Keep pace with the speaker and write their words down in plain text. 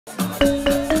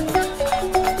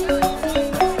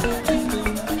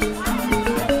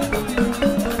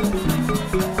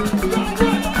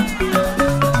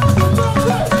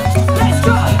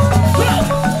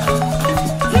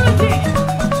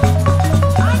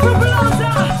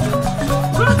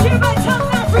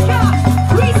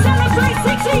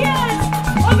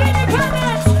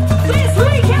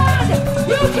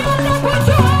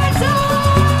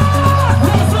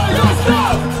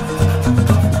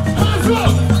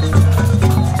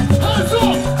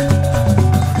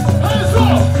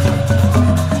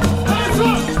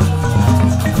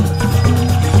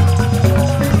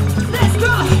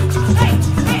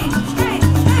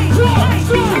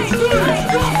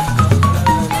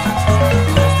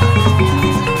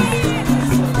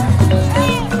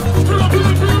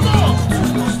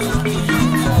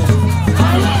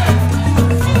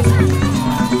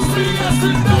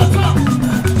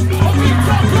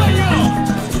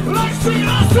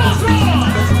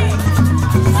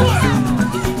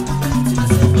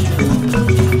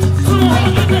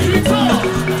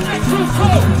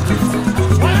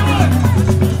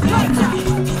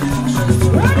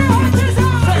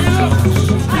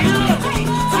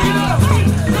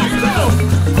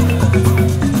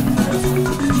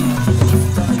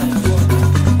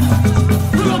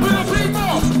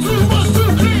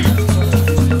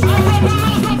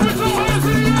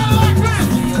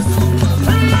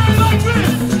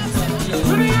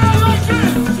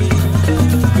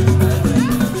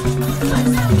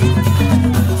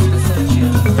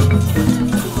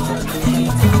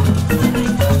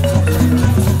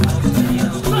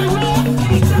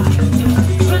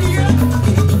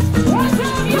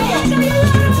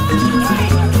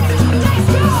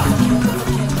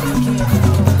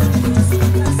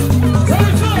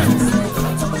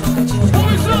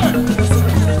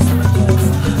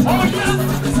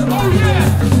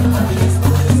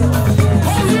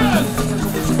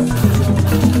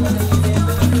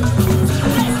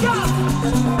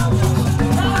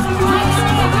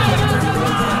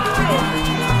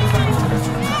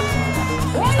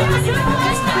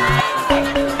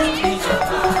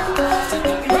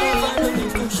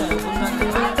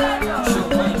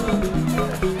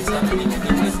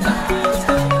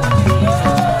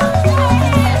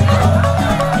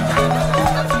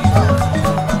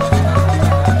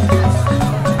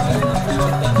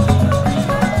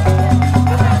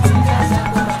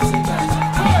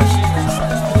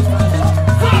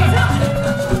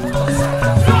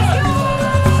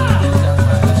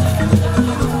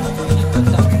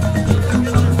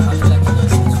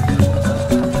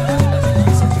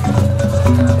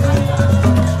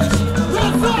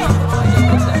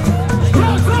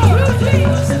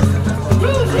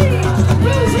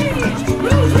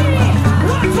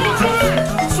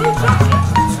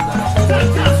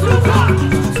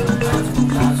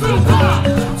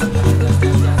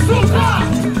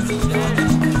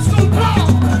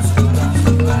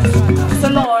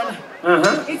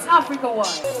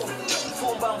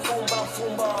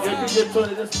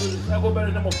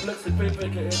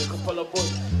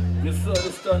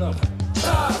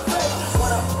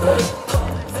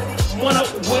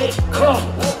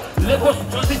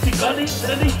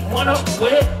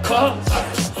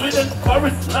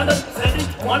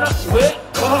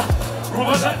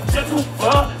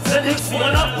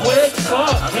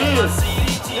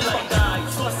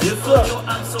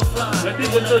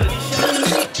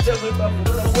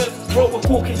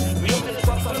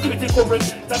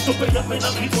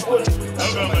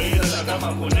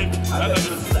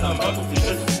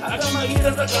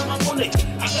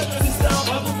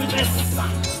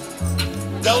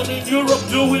Down in Europe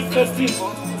doing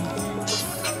festival.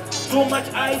 Too much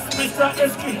ice, Mr.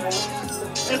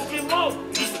 Eskimo,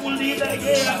 peaceful leader,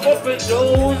 yeah, open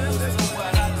doors.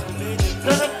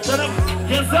 Turn up,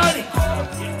 Yazari.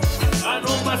 I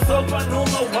know myself, I know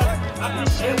my what. I've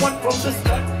been A1 from the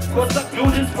start. Cause the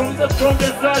buildings from the front,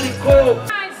 Yazari, go.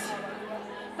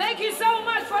 Thank you so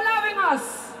much for loving us.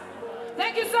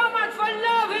 Thank you so much for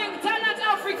loving Talent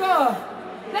Africa.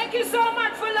 Thank you so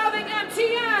much for loving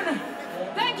MTN.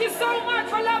 Thank you so much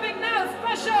for loving Now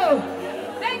Special.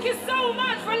 Thank you so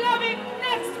much for loving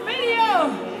Next Video.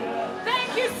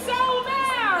 Thank you so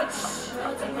much.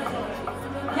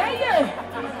 Yeah.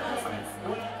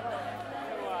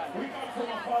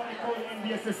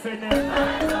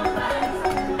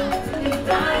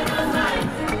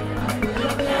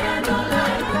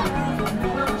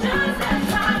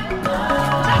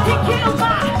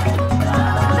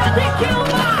 Nothing kill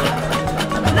my.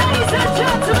 Ladies and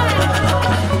gentlemen,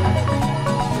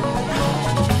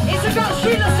 it's about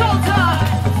Sheila Saltah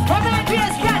from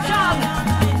NBS Catch Up.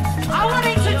 I want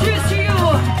to introduce to you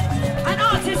an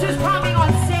artist who's coming on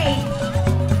stage.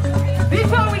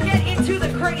 Before we get into the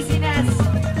craziness,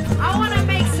 I want to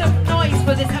make some noise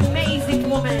for this amazing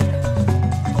woman.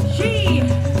 She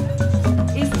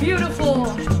is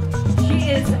beautiful. She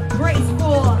is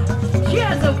graceful. She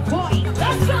has a voice.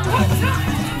 That's the one time.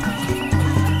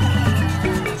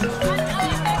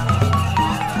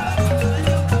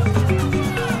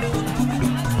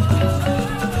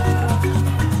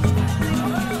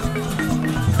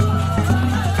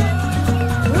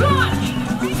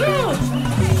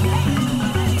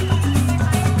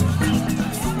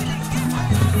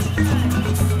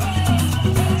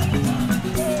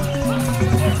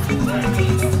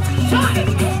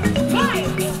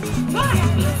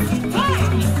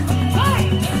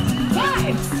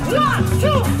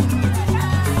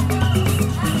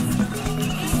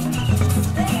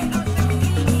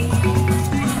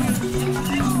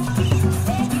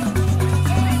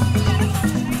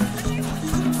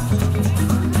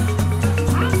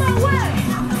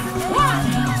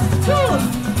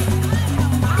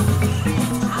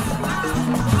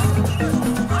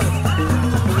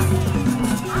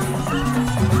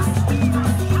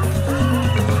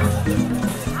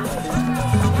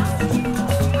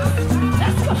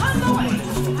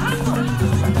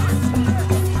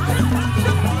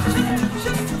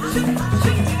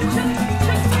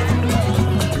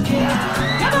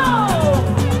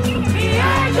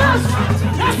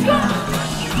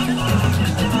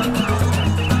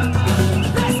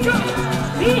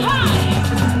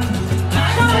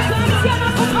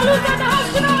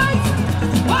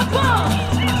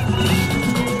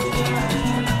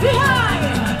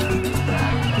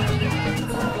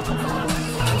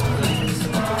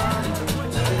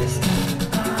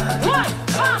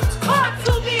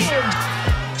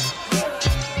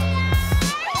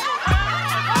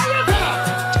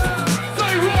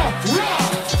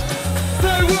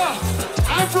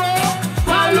 Afro,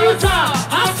 Palusa,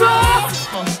 Afro.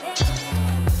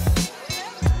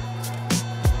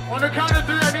 On the count of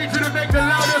 3, I need you to make the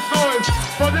loudest noise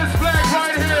for this flag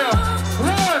right here.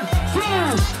 1, 2,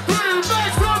 3,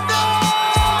 make some noise!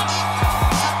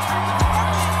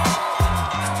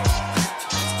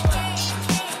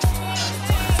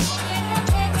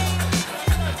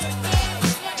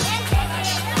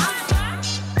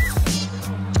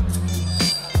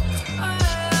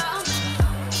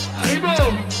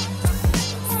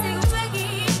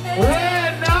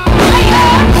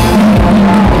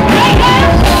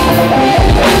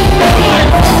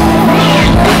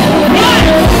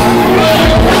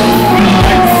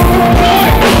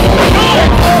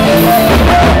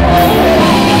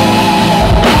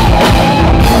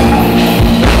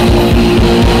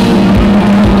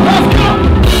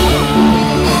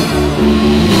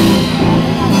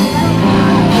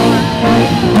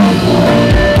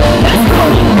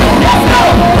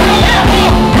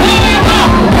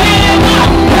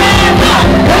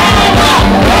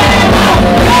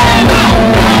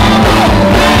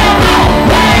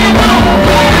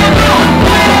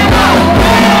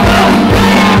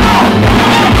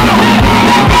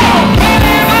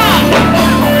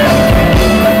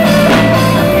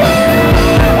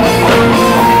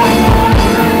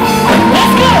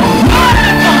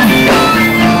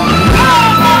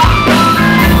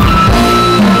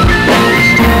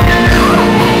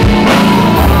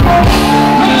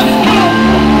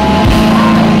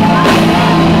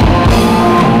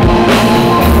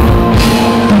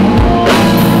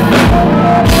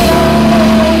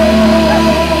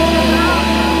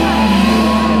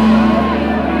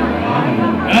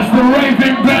 That's the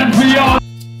raving band for y'all.